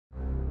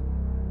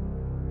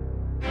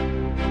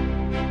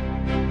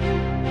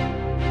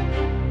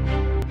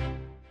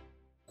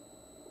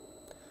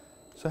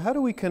So how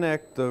do we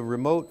connect the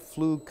remote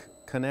Fluke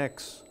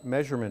CNX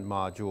measurement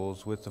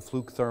modules with the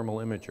Fluke thermal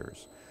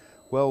imagers?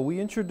 Well, we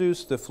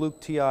introduced the Fluke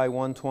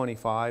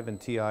TI-125 and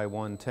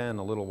TI-110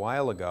 a little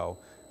while ago,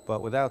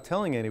 but without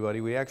telling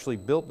anybody, we actually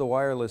built the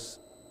wireless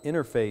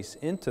interface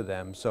into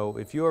them. So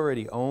if you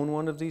already own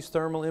one of these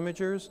thermal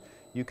imagers,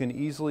 you can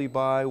easily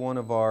buy one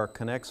of our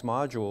CNX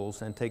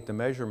modules and take the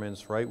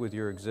measurements right with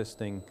your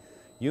existing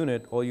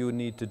unit. All you would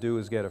need to do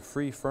is get a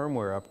free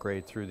firmware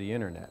upgrade through the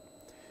internet.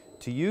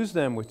 To use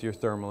them with your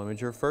thermal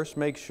imager, first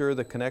make sure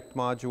the CNX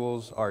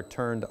modules are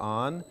turned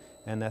on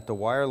and that the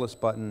wireless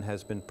button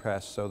has been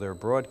pressed so they're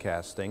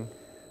broadcasting.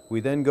 We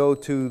then go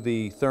to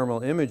the thermal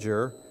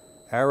imager,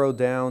 arrow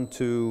down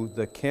to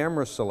the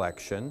camera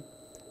selection,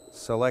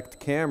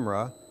 select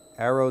camera,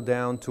 arrow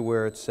down to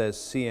where it says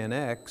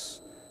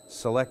CNX,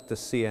 select the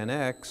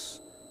CNX,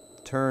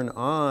 turn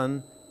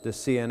on the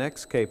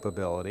CNX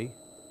capability.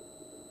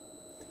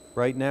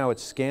 Right now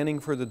it's scanning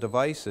for the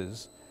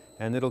devices,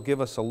 and it'll give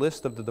us a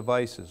list of the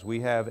devices. We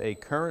have a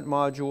current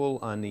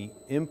module on the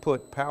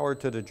input power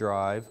to the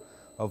drive,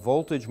 a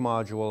voltage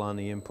module on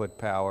the input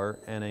power,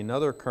 and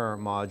another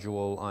current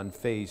module on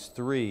phase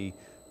 3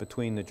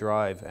 between the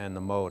drive and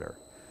the motor.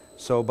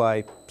 So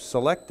by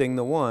selecting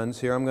the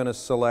ones, here I'm going to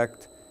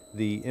select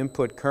the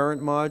input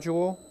current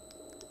module,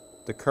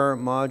 the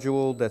current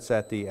module that's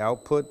at the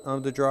output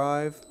of the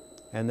drive,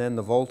 and then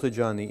the voltage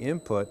on the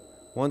input.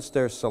 Once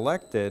they're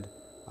selected,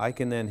 I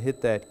can then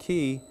hit that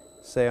key,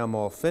 say I'm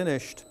all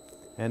finished,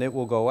 and it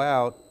will go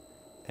out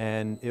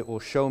and it will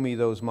show me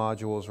those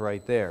modules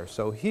right there.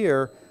 So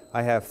here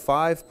I have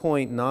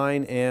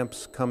 5.9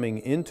 amps coming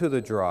into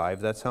the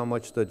drive. That's how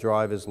much the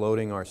drive is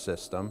loading our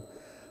system.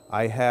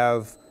 I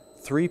have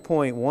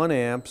 3.1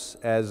 amps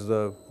as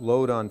the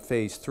load on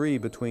phase 3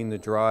 between the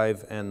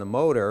drive and the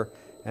motor,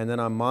 and then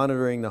I'm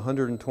monitoring the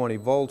 120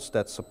 volts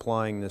that's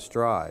supplying this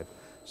drive.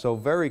 So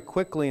very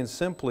quickly and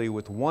simply,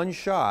 with one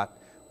shot,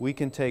 we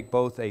can take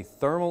both a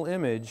thermal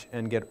image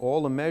and get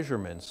all the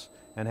measurements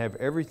and have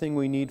everything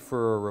we need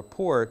for a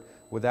report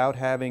without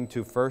having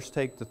to first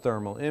take the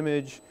thermal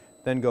image,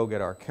 then go get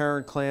our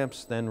current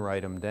clamps, then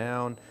write them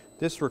down.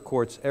 This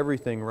records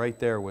everything right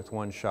there with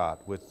one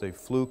shot, with the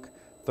Fluke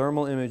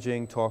thermal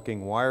imaging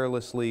talking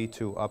wirelessly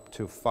to up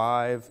to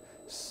 5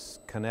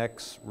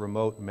 CNX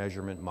remote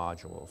measurement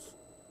modules.